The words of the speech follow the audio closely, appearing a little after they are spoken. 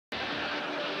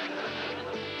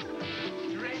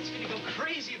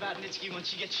crazy about Nitzke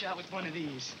once you get shot with one of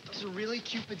these. Those are really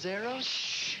Cupid's arrows?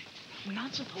 Shh. You're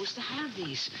not supposed to have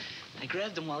these. I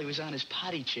grabbed them while he was on his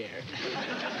potty chair.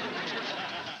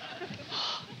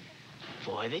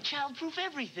 Boy, they childproof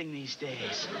everything these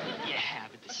days. Yeah,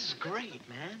 but this is great,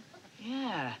 man.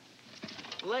 Yeah.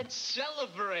 Let's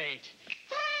celebrate.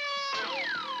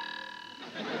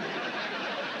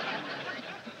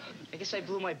 I guess I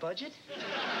blew my budget.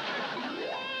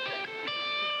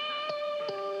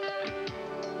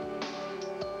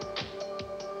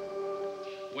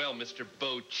 Well, Mr.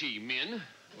 Bo Chi Min,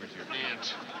 where's your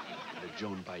aunt? At a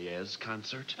Joan Baez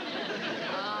concert?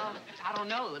 I don't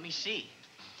know. Let me see.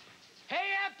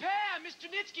 Hey, Aunt Pam! Mr.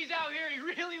 Nitzke's out here. He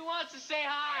really wants to say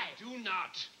hi. Do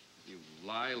not. You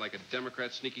lie like a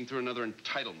Democrat sneaking through another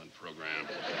entitlement program.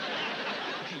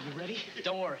 Okay, you ready?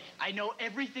 Don't worry. I know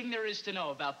everything there is to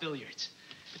know about billiards.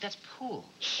 But that's pool.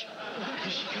 Shh.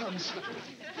 Here she comes.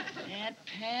 Aunt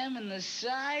Pam in the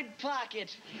side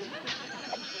pocket.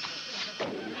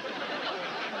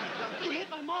 You hit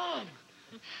my mom.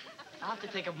 I'll have to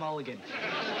take a mulligan.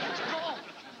 Let's go.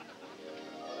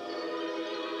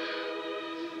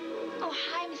 Oh,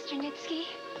 hi, Mr. Nitzke.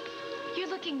 You're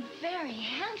looking very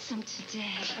handsome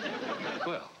today.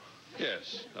 Well,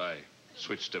 yes, I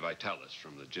switched to Vitalis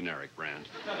from the generic brand.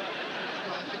 Well,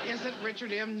 if it isn't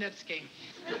Richard M. Nitzke.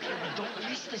 Don't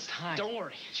miss this time. Don't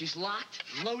worry. She's locked,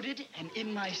 loaded, and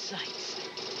in my sights.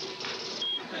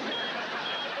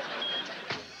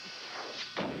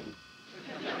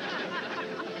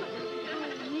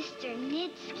 Mr.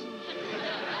 Nitzke.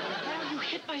 Well, you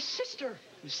hit my sister.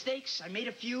 Mistakes, I made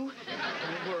a few.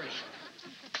 Don't worry.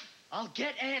 I'll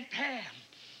get Aunt Pam.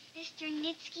 Mr.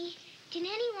 Nitzke, did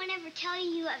anyone ever tell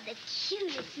you of the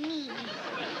cutest knees?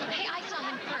 Hey, I saw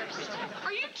him first.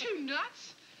 Are you two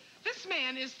nuts? This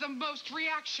man is the most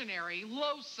reactionary,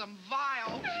 loathsome,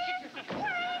 vile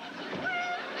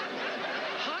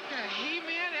hunk of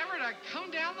he-man ever to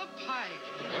come down the pike.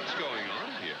 What's going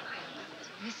on here?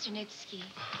 Mr. Nitzke,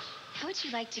 how would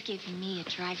you like to give me a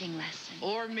driving lesson?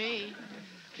 Or me.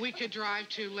 We could drive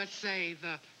to, let's say,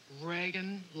 the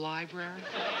Reagan Library.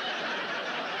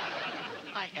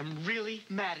 I am really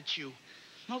mad at you.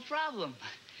 No problem.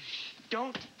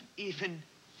 Don't even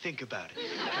think about it.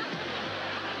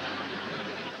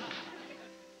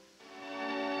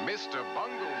 Mr.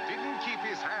 Bungle didn't keep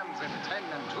his hands at 10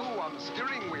 and 2 on the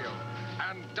steering wheel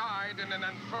and died in an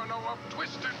inferno of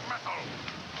twisted metal.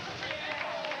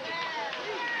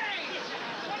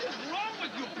 What is wrong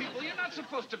with you people? You're not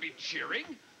supposed to be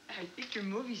cheering. I think your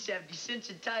movies have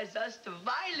desensitized us to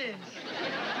violence.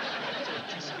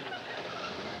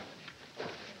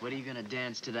 What are you gonna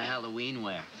dance to the Halloween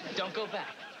wear? Don't go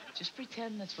back. Just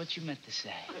pretend that's what you meant to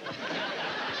say.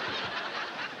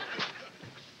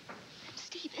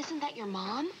 Steve, isn't that your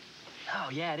mom? Oh,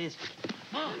 yeah, it is.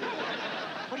 Mom,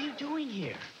 what are you doing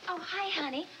here? Oh, hi,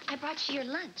 honey. I brought you your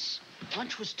lunch.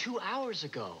 Lunch was 2 hours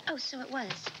ago. Oh, so it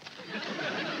was.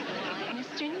 Why,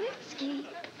 Mr. Nitzke,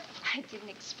 I didn't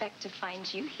expect to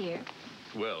find you here.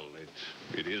 Well,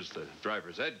 it is the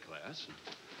driver's ed class.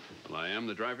 Well, I am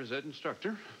the driver's ed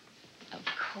instructor. Of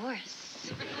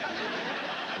course.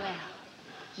 Well,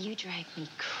 you drive me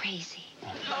crazy.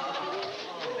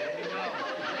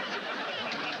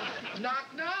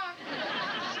 Knock, knock.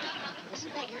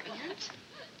 Isn't that your aunt?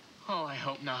 Oh, I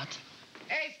hope not.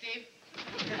 Hey, Steve.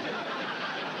 Mr.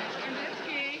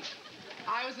 Nitzke,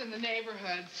 I was in the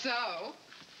neighborhood, so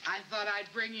I thought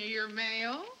I'd bring you your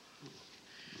mail.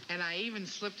 And I even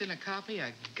slipped in a copy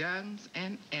of Guns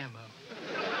and Ammo.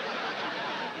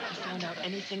 You found out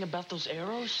anything about those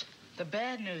arrows? The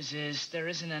bad news is there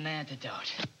isn't an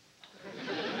antidote.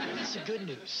 What's the good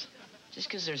news? Just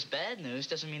because there's bad news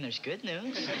doesn't mean there's good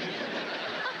news.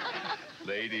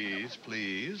 Ladies,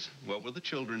 please. What will the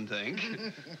children think?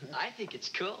 I think it's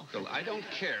cool. Well, I don't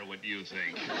care what you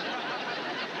think.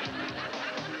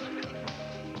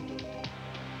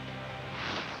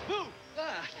 Woo!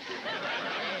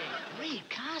 Hey, great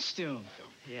costume.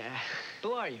 Yeah.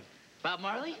 Who are you? Bob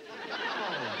Marley?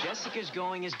 Oh, Jessica's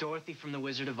going as Dorothy from The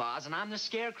Wizard of Oz, and I'm the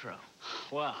Scarecrow.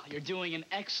 Well, you're doing an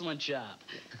excellent job.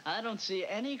 I don't see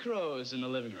any crows in the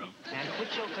living room. Man,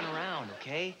 quit joking around,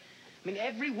 okay? I mean,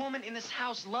 every woman in this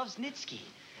house loves Nitzke.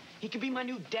 He could be my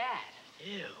new dad.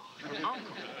 Ew. Or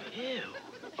uncle. Ew.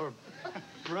 Or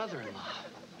brother-in-law.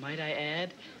 Might I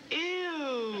add?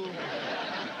 Ew!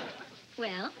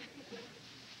 Well,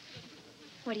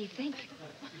 what do you think?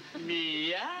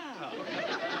 Meow.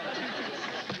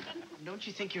 Don't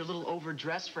you think you're a little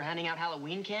overdressed for handing out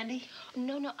Halloween candy?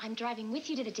 No, I'm driving with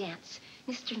you to the dance.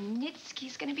 Mr.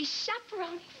 Nitzke's gonna be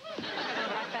chaperoning. But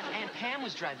I thought Aunt Pam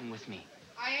was driving with me.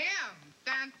 I am.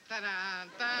 Dun, dun, dun,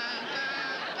 dun, dun,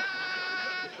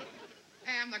 dun.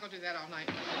 Hey, I'm not going to do that all night.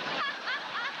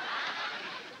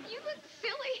 You look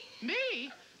silly.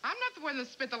 Me? I'm not the one that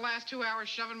spent the last 2 hours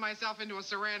shoving myself into a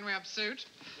saran-wrap suit.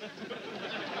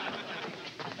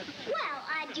 Well,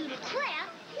 I do declare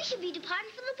we should be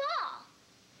departing for the ball.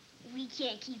 We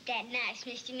can't keep that nice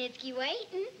Mr. Nitzke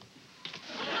waiting.